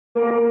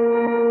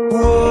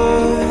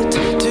What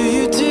do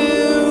you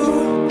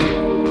do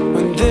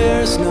when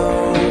there's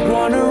no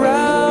one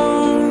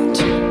around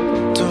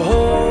to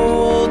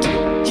hold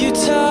you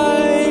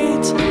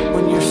tight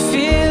when you're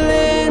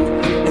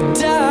feeling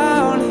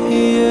down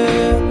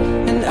here?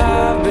 And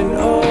I've been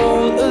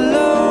all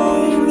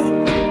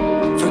alone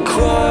for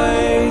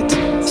quite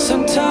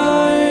some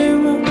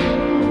time.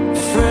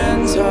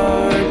 Friends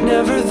are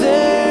never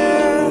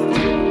there.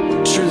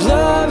 True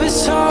love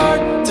is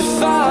hard to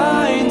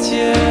find,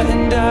 yeah.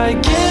 And I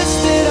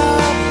guess that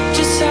I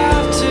just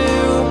have to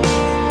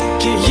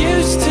get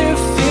used to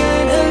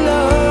feeling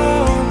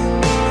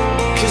alone,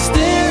 'cause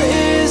there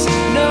is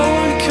no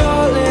one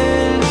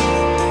calling.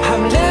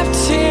 I'm left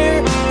here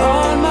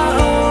on my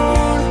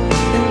own,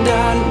 and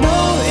I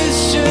know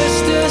it's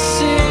just a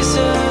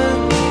season,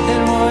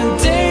 and one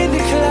day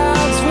the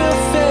clouds will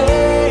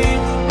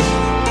fade.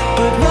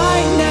 But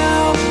right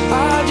now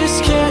I just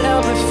can't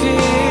help but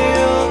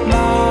feel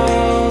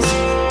miles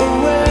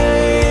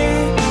away,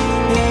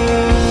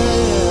 yeah.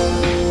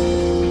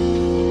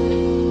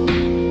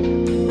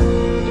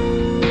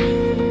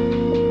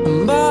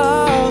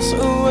 Miles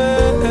away.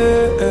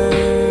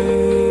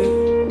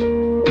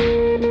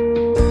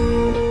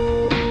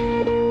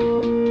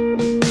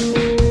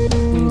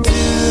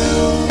 Do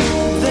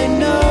they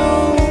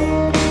know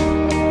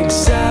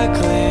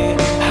exactly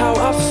how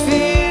I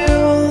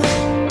feel?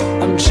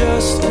 I'm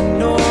just a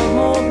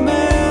normal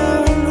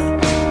man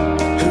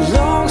who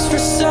longs for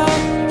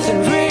something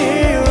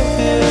real,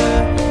 yeah.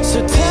 So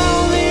tell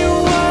me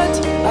what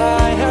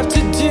I have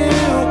to do,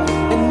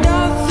 and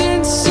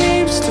nothing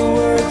seems to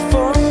work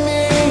for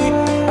me.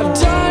 I've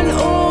done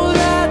all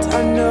that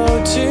I know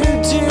to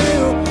do,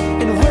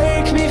 and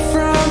wake me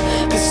from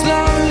this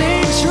lonely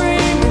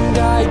dream. And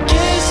I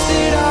guess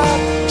that I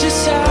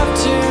just have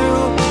to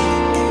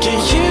get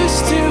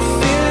used to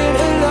feeling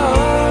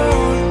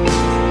alone,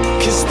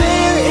 'cause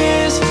there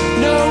is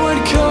no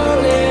one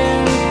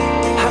calling.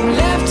 I'm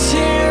left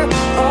here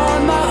on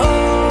my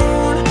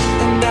own,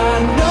 and I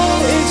know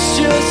it's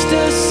just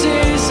a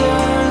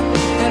season,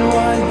 and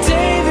one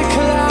day the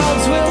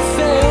clouds will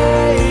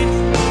fade.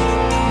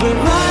 But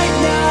right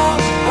now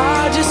I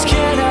just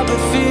can't help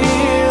but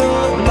feel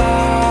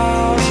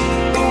miles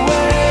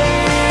away.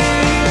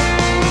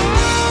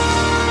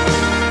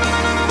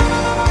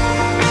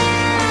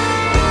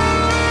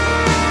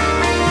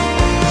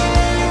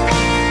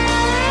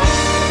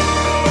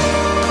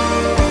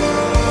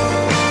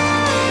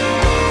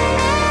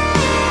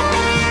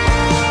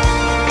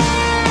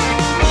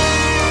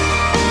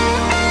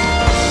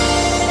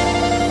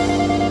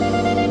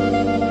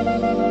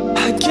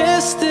 I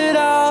guess that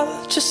I'll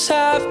just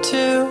have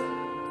to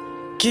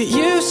get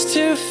used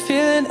to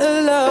feeling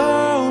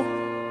alone,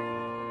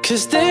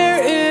 'cause there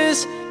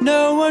is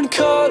no one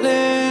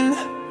calling.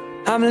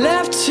 I'm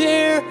left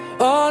here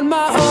on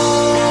my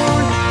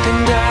own,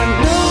 and I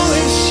know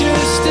it's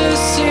just a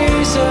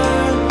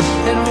season,